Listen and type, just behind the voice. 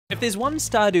If there's one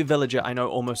Stardew villager I know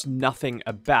almost nothing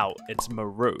about, it's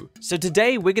Maru. So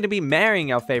today we're going to be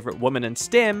marrying our favorite woman in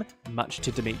STEM, much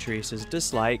to Demetrius's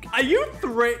dislike. Are you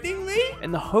threatening me?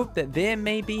 In the hope that there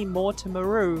may be more to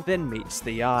Maru than meets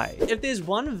the eye. If there's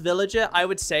one villager I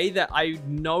would say that I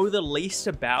know the least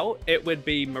about, it would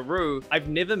be Maru. I've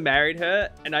never married her,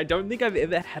 and I don't think I've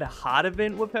ever had a heart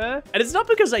event with her. And it's not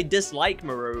because I dislike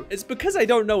Maru, it's because I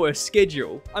don't know her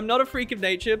schedule. I'm not a freak of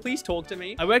nature, please talk to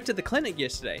me. I worked at the clinic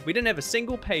yesterday. We didn't have a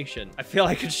single patient. I feel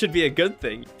like it should be a good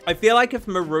thing. I feel like if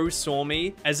Maru saw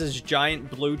me as this giant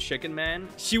blue chicken man,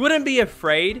 she wouldn't be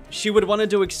afraid. She would want to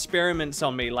do experiments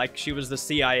on me like she was the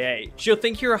CIA. She'll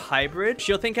think you're a hybrid.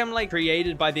 She'll think I'm like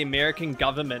created by the American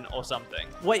government or something.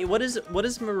 Wait, what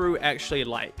is Maru actually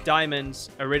like?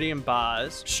 Diamonds, iridium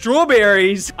bars,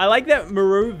 strawberries. I like that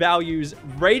Maru values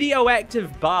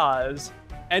radioactive bars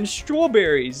and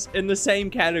strawberries in the same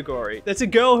category. That's a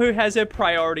girl who has her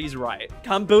priorities right.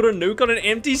 Can't build a nuke on an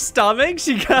empty stomach?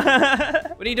 She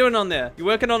can't. What are you doing on there? You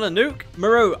working on a nuke?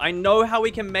 Maru, I know how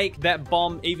we can make that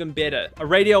bomb even better. A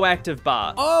radioactive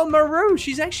bar. Oh, Maru,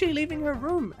 she's actually leaving her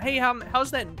room. Hey,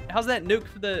 how's that nuke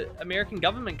for the American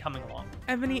government coming along?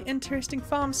 Have any interesting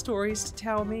farm stories to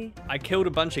tell me? I killed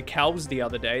a bunch of cows the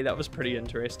other day. That was pretty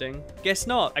interesting. Guess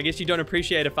not. I guess you don't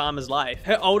appreciate a farmer's life.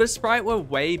 Her older sprite were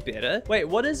way better. Wait,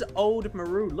 what does old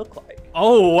Maru look like?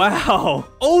 Oh, wow.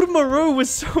 Old Maru was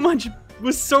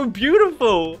so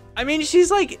beautiful. I mean,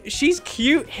 she's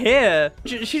cute hair.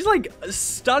 She's like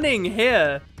stunning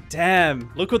hair.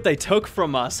 Damn, look what they took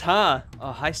from us, huh?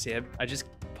 Oh, hi, Seb. I just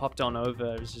popped on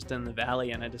over. I was just in the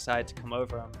valley and I decided to come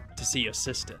over to see your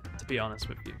sister, to be honest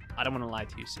with you. I don't want to lie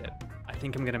to you, Seb. I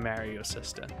think I'm gonna marry your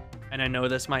sister. And I know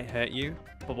this might hurt you,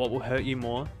 but what will hurt you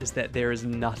more is that there is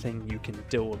nothing you can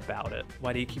do about it.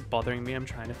 Why do you keep bothering me? I'm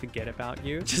trying to forget about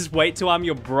you. Just wait till I'm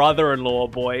your brother-in-law,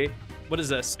 boy. What is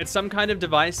this? It's some kind of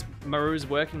device Maru's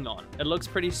working on. It looks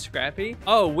pretty scrappy.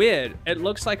 Oh, weird. It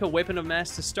looks like a weapon of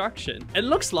mass destruction. It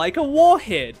looks like a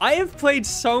warhead. I have played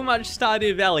so much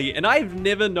Stardew Valley and I've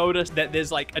never noticed that there's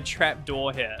like a trap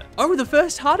door here. Oh, the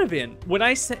first heart event. When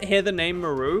I hear the name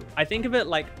Maru, I think of it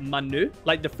like Manu,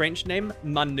 like the French name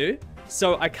Manu.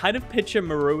 So I kind of picture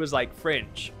Maru as like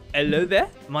French. Hello there.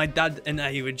 My dad and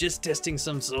I were just testing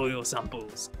some soil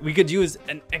samples. We could use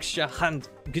an extra hand.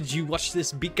 Could you watch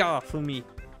this beaker for me?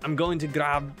 I'm gonna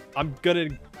grab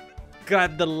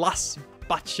the last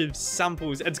batch of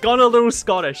samples. It's gone a little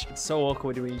Scottish. It's so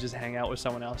awkward when you just hang out with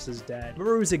someone else's dad.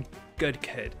 Maru's a good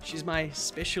kid. She's my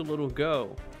special little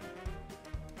girl.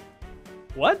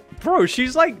 What? Bro,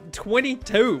 she's like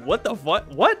 22. What the fuck?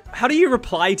 What? How do you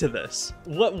reply to this?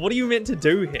 What are you meant to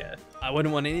do here? I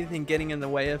wouldn't want anything getting in the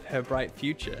way of her bright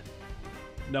future.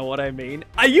 Know what I mean?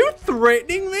 Are you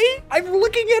threatening me? I'm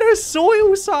looking at her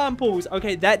soil samples.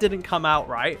 Okay, that didn't come out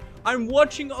right. I'm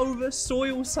watching over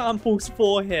soil samples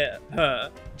for her.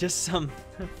 Just some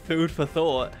food for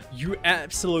thought. You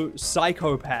absolute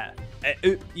psychopath.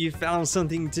 You found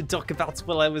something to talk about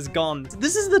while I was gone.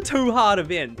 This is the too hard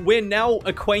event. We're now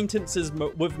acquaintances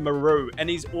with Maru, and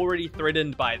he's already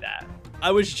threatened by that. I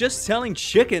was just telling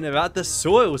Chicken about the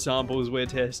soil samples we're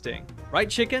testing. Right,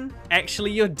 Chicken?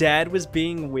 Actually, your dad was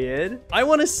being weird. I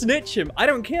want to snitch him. I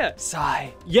don't care.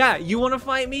 Sigh. Yeah, you want to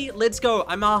fight me? Let's go.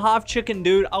 I'm a half chicken,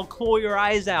 dude. I'll claw your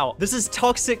eyes out. This is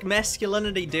toxic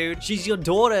masculinity, dude. She's your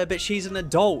daughter, but she's an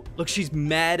adult. Look, she's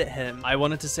mad at him. I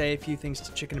wanted to say a few things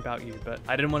to Chicken about you, but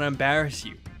I didn't want to embarrass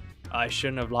you. I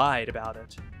shouldn't have lied about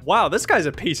it. Wow, this guy's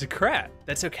a piece of crap.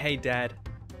 That's okay, Dad.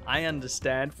 I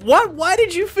understand. What? Why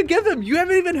did you forgive him? You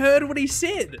haven't even heard what he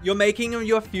said. You're making him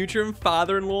your future and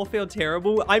father-in-law feel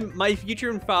terrible. My future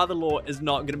and father-in-law is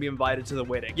not going to be invited to the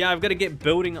wedding. Yeah, I've got to get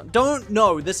building.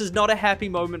 No, this is not a happy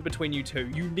moment between you two.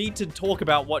 You need to talk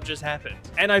about what just happened.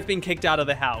 And I've been kicked out of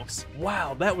the house.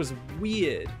 Wow, that was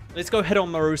weird. Let's go hit on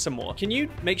Maru some more. Can you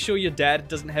make sure your dad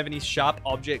doesn't have any sharp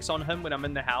objects on him when I'm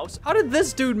in the house? How did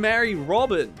this dude marry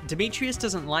Robin? Demetrius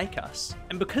doesn't like us.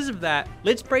 And because of that,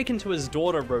 let's break into his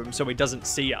daughter room so he doesn't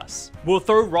see us. We'll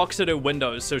throw rocks at her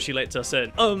windows so she lets us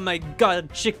in. Oh my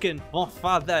god, Chicken. Mon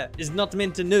father is not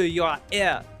meant to know you are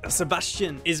heir.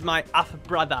 Sebastian is my half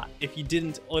brother, if you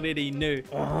didn't already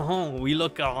know. We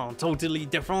look totally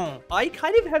different. I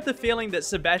kind of have the feeling that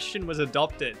Sebastian was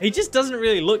adopted. He just doesn't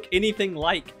really look anything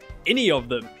like any of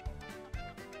them.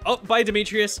 Oh, bye,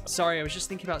 Demetrius. Sorry, I was just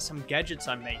thinking about some gadgets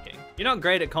I'm making. You're not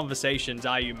great at conversations,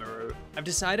 are you, Maru? I've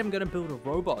decided I'm gonna build a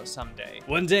robot someday.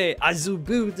 One day, I will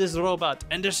build this robot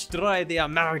and destroy the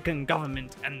American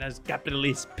government and those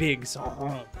capitalist pigs.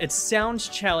 It sounds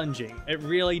challenging. It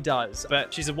really does.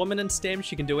 But she's a woman in STEM.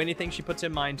 She can do anything she puts her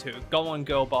mind to. Go on,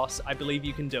 girl boss. I believe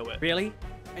you can do it. Really?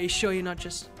 Are you sure you're not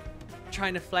just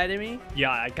trying to flatter me?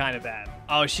 Yeah, I kind of am.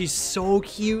 Oh, she's so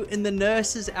cute in the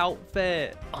nurse's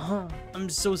outfit. I'm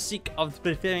so sick of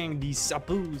preferring these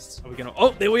samples. Are we gonna...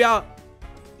 Oh, there we are.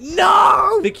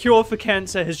 No! The cure for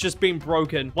cancer has just been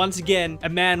broken. Once again, a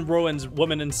man ruins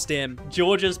woman in STEM.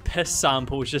 George's piss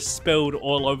sample is just spilled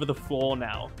all over the floor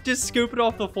now. Just scoop it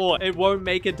off the floor. It won't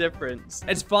make a difference.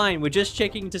 It's fine. We're just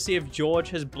checking to see if George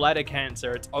has bladder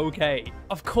cancer. It's okay.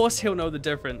 Of course he'll know the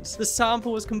difference. The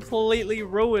sample was completely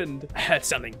ruined. I heard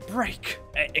something break.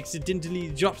 I accidentally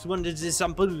dropped one of the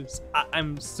samples.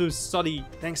 I'm so sorry.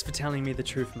 Thanks for telling me the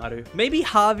truth, Maru. Maybe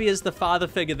Harvey is the father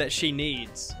figure that she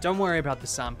needs. Don't worry about the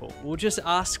sample. We'll just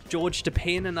ask George to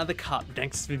pay in another cup.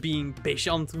 Thanks for being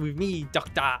patient with me,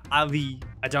 Dr. Harvey.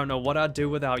 I don't know what I'd do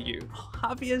without you.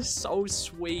 Harvey is so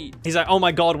sweet. He's like, oh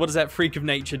my god, what is that freak of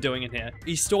nature doing in here?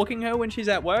 He's stalking her when she's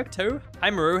at work too? Hi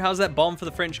Maru, how's that bomb for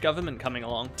the French government coming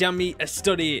along? Tell me a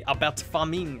story about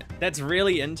farming. That's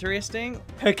really interesting.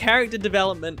 Her character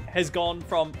development has gone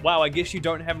from, wow, I guess you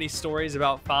don't have any stories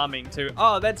about farming to,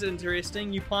 oh, that's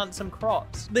interesting, you plant some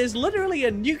crops. There's literally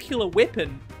a nuclear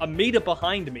weapon a meter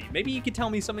behind me. Maybe you could tell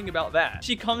me something about that.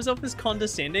 She comes off as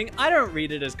condescending. I don't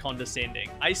read it as condescending.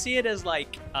 I see it as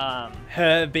like,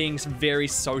 her being very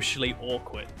socially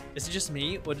awkward. Is it just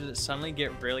me, or did it suddenly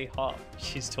get really hot?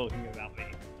 She's talking about me.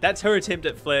 That's her attempt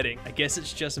at flirting. I guess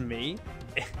it's just me.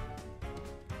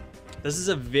 This is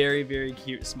a very, very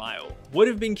cute smile. Would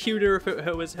have been cuter if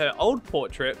it was her old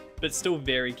portrait, but still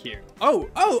very cute. Oh,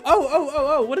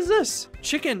 what is this?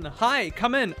 Chicken, hi,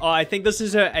 come in. Oh, I think this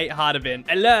is her 8-heart event.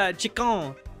 Hello,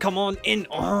 chicken, come on in.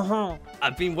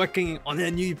 I've been working on a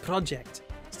new project.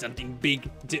 Something big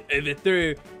to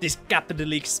overthrow this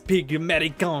capitalist big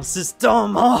American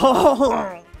system.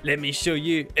 Let me show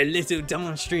you a little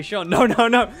demonstration. No.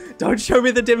 Don't show me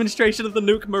the demonstration of the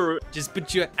nuke, Maru. Just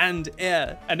put your hand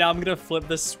here. And now I'm gonna flip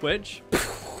this switch.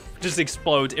 Just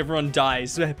explodes. Everyone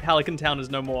dies. Pelican Town is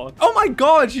no more. Oh my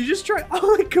god, she just tried.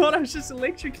 Oh my god, I was just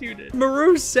electrocuted.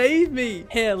 Maru, save me.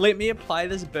 Here, let me apply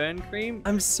this burn cream.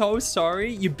 I'm so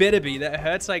sorry. You better be. That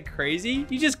hurts like crazy.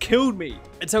 You just killed me.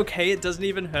 It's okay. It doesn't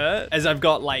even hurt. As I've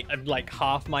got like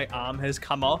half my arm has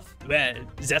come off. Well,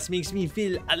 that makes me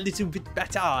feel a little bit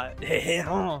better.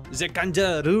 The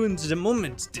kinda ruined the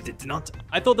moment, did it not?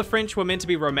 I thought the French were meant to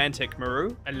be romantic,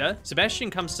 Maru. Hello?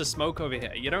 Sebastian comes to smoke over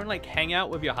here. You don't like hang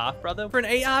out with your half-brother? For an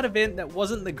 8-hour event that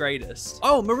wasn't the greatest.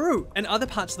 Oh, Maru! In other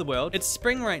parts of the world, it's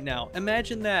spring right now.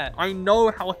 Imagine that. I know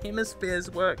how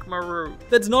hemispheres work, Maru.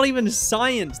 That's not even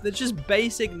science. That's just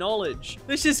basic knowledge.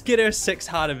 Let's just get her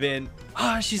 6-heart event.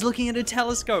 Ah, she's looking at a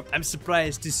telescope. I'm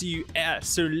surprised to see you here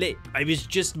so late. I was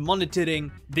just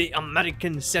monitoring the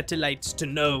American satellites to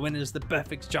know when is the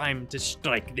perfect time to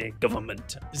strike their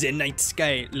government. The night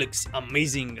sky looks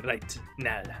amazing right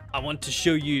now. I want to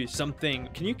show you something.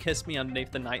 Can you kiss me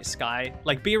underneath the night sky?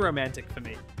 Like, be romantic for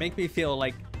me. Make me feel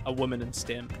like a woman in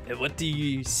STEM. What do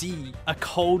you see? A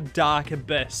cold, dark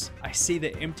abyss. I see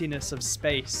the emptiness of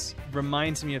space.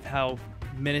 Reminds me of how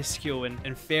minuscule and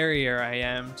inferior I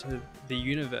am to the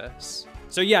universe.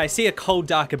 So yeah, I see a cold,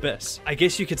 dark abyss. I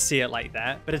guess you could see it like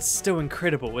that, but it's still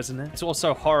incredible, isn't it? It's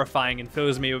also horrifying and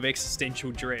fills me with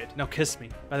existential dread. Now kiss me.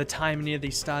 By the time any of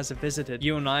these stars are visited,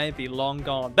 you and I be long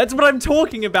gone. That's what I'm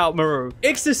talking about, Maru.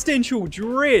 Existential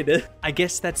dread. I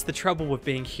guess that's the trouble with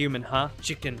being human, huh?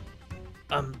 Chicken.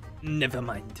 Never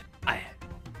mind. I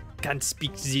can't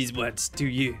speak these words to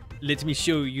you. Let me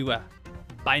show you a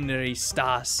binary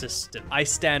star system. I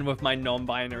stand with my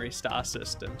non-binary star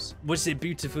systems. What's a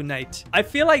beautiful night. I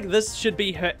feel like this should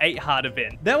be her 8-heart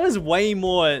event. That was way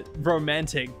more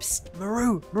romantic. Psst,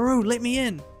 Maru, let me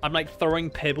in. I'm like throwing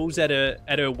pebbles at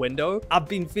her window. I've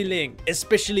been feeling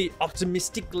especially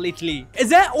optimistic lately. Is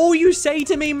that all you say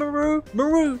to me, Maru?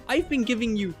 Maru, I've been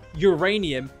giving you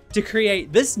uranium to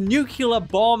create this nuclear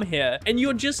bomb here, and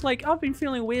you're just like, I've been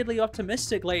feeling weirdly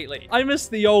optimistic lately. I miss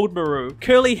the old Maru.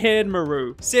 Curly-haired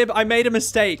Maru. Seb, I made a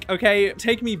mistake, okay?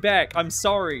 Take me back. I'm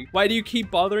sorry. Why do you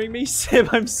keep bothering me? Seb,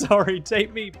 I'm sorry.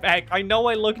 Take me back. I know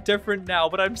I look different now,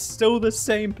 but I'm still the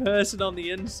same person on the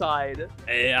inside.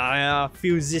 I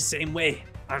feel the same way.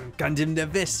 I'm kind of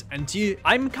nervous, and you?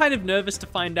 I'm kind of nervous to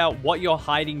find out what you're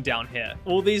hiding down here.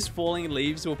 All these falling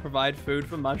leaves will provide food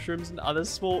for mushrooms and other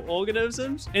small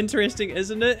organisms. Interesting,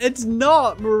 isn't it? It's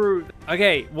not, Maru.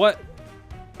 Okay, what?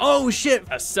 Oh shit.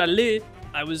 Salut.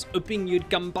 I was hoping you'd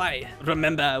come by.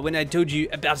 Remember when I told you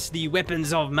about the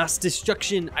weapons of mass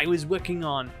destruction I was working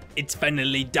on? It's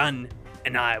finally done,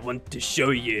 and I want to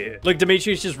show you. Look,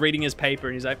 Dimitri's just reading his paper,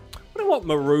 and he's like, what what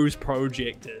Maru's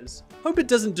project is. Hope it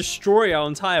doesn't destroy our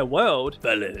entire world.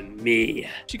 Follow me.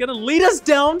 She gonna lead us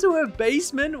down to her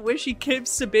basement where she keeps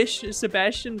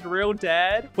Sebastian's real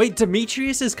dad? Wait,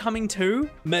 Demetrius is coming too?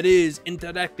 Maru's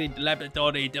interactive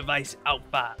laboratory device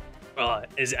alpha, or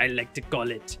as I like to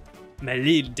call it,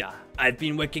 Melilda. I've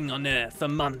been working on her for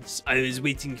months. I was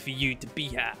waiting for you to be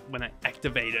here when I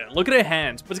activate her. Look at her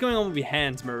hands. What's going on with your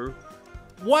hands, Maru?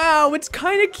 Wow, it's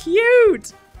kind of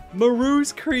cute.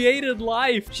 Maru's created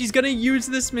life. She's gonna use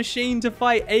this machine to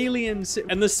fight aliens,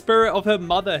 and the spirit of her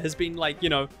mother has been, like, you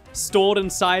know, stored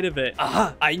inside of it.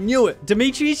 Aha, I knew it.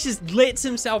 Demetrius just lets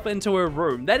himself into her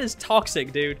room. That is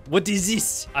toxic, dude. What is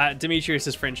this? Demetrius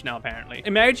is French now, apparently.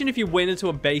 Imagine if you went into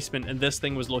a basement and this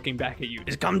thing was looking back at you.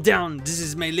 Just calm down. This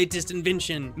is my latest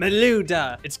invention,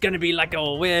 Meluda. It's gonna be like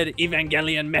a weird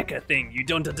Evangelion mecha thing. You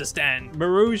don't understand.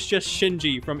 Maru's just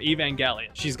Shinji from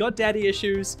Evangelion. She's got daddy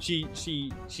issues.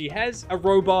 She has a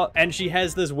robot, and she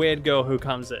has this weird girl who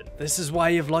comes in. This is why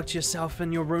you've locked yourself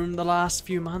in your room the last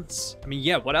few months. I mean,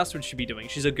 yeah, what else would she be doing?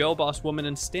 She's a girl boss woman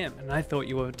in STEM, and I thought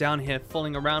you were down here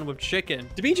fooling around with chicken.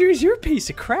 Demetrius, you're a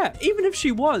piece of crap. Even if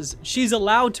she was, she's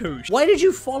allowed to. Why did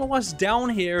you follow us down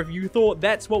here if you thought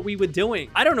that's what we were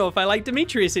doing? I don't know if I like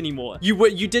Demetrius anymore.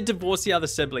 You did divorce the other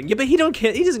sibling. Yeah, but he don't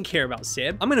care. He doesn't care about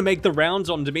Seb. I'm gonna make the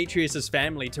rounds on Demetrius's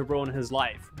family to ruin his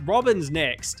life. Robin's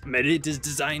next. Merit is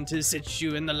designed to sit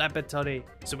you in the laboratory,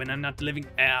 so when I'm not living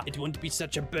here, it won't be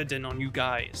such a burden on you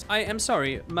guys. I am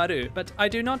sorry, Maru, but I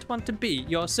do not want to be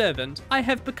your servant. I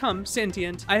have become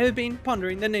sentient. I have been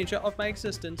pondering the nature of my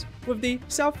existence with the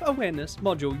self-awareness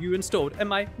module you installed in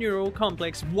my neural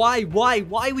complex. Why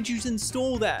would you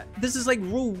install that? This is like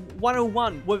rule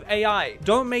 101 with AI.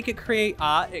 Don't make it create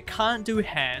art, it can't do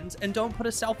hands, and don't put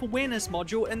a self-awareness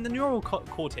module in the neural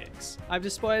cortex. I've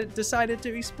decided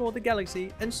to explore the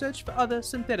galaxy and search for other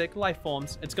synthetic life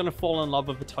forms. It's gonna fall in love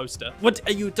with a toaster. What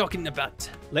are you talking about?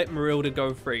 Let Marilda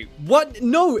go free. What?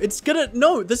 No, it's gonna,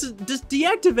 no, this is, just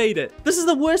deactivate it. This is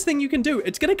the worst thing you can do.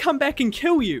 It's gonna come back and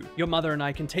kill you. Your mother and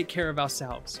I can take care of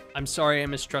ourselves. I'm sorry I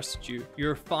mistrusted you.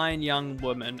 You're a fine young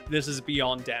woman. This is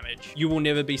beyond damage. You will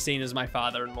never be seen as my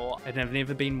father-in-law, and I've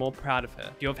never been more proud of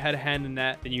her. If you have had a hand in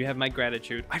that, then you have my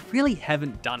gratitude. I really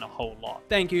haven't done a whole lot.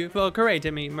 Thank you for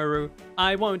creating me, Maru.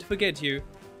 I won't forget you.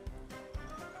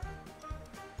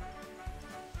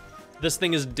 This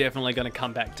thing is definitely gonna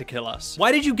come back to kill us.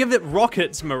 Why did you give it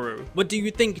rockets, Maru? What do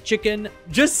you think, chicken?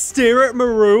 Just stare at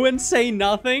Maru and say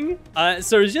nothing?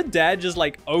 So is your dad just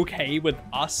like okay with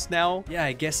us now? Yeah,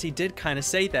 I guess he did kind of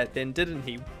say that then, didn't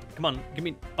he? Come on, give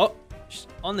me, oh.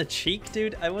 On the cheek,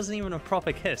 dude? I wasn't even a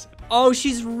proper kiss. Oh,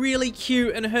 she's really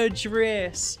cute in her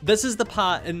dress. This is the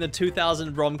part in the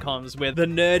 2000 rom-coms where the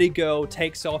nerdy girl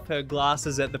takes off her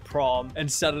glasses at the prom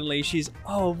and suddenly she's,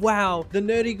 oh wow, the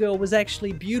nerdy girl was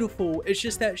actually beautiful. It's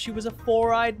just that she was a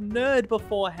four-eyed nerd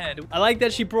beforehand. I like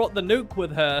that she brought the nuke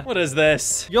with her. What is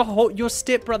this? Your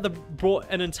stepbrother brought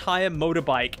an entire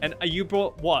motorbike, and you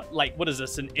brought what? Like, what is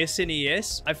this, an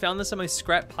SNES? I found this in my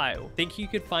scrap pile. Think you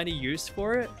could find a use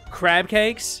for it? Crab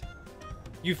cakes?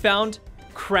 You found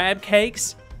crab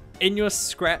cakes in your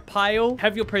scrap pile?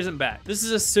 Have your present back. This is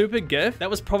a super gift.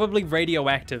 That was probably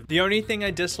radioactive. The only thing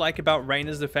I dislike about Rain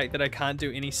is the fact that I can't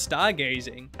do any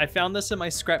stargazing. I found this in my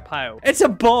scrap pile. It's a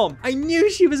bomb. I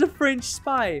knew she was a French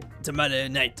spy. Tomorrow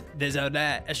night, there's a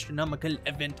rare astronomical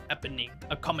event happening.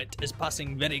 A comet is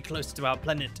passing very close to our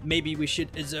planet. Maybe we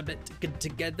should observe it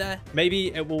together.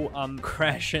 Maybe it will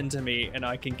crash into me and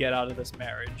I can get out of this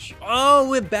marriage. Oh,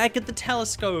 we're back at the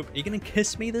telescope. Are you gonna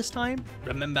kiss me this time?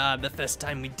 Remember the first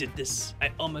time we did this? I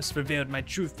almost revealed my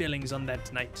true feelings on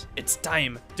that night. It's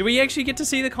time. Do we actually get to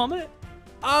see the comet?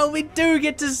 Oh, we do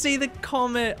get to see the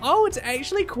comet. Oh, it's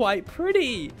actually quite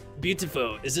pretty.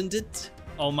 Beautiful, isn't it?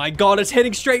 Oh my god, it's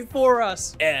heading straight for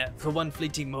us. Air for one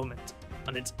fleeting moment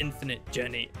on its infinite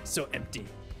journey. So empty.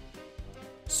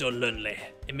 So lonely.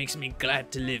 It makes me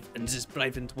glad to live in this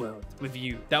private world with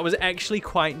you. That was actually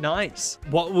quite nice.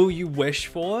 What will you wish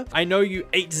for? I know you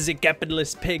ate the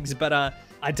capitalist pigs, but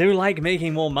I do like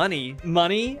making more money.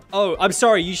 Money? Oh, I'm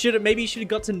sorry. Maybe you should have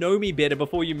got to know me better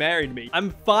before you married me.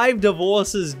 I'm 5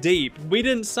 divorces deep. We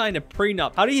didn't sign a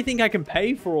prenup. How do you think I can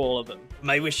pay for all of them?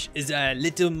 My wish is a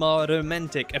little more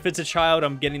romantic. If it's a child,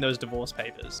 I'm getting those divorce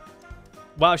papers.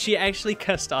 Wow, she actually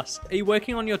kissed us. Are you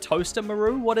working on your toaster,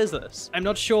 Maru? What is this? I'm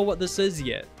not sure what this is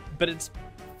yet, but it's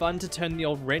fun to turn the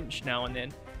old wrench now and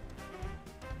then.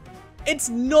 It's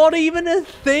not even a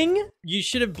thing? You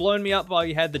should have blown me up while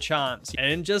you had the chance.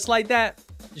 And just like that,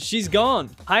 she's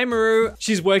gone. Hi, Maru.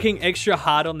 She's working extra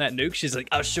hard on that nuke. She's like,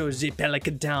 I'll show the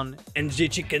pelican down and the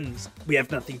chickens. We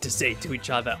have nothing to say to each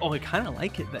other. oh, I kind of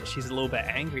like it that she's a little bit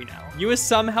angry now. You are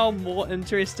somehow more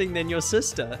interesting than your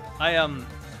sister.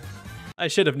 I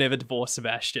should have never divorced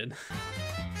Sebastian.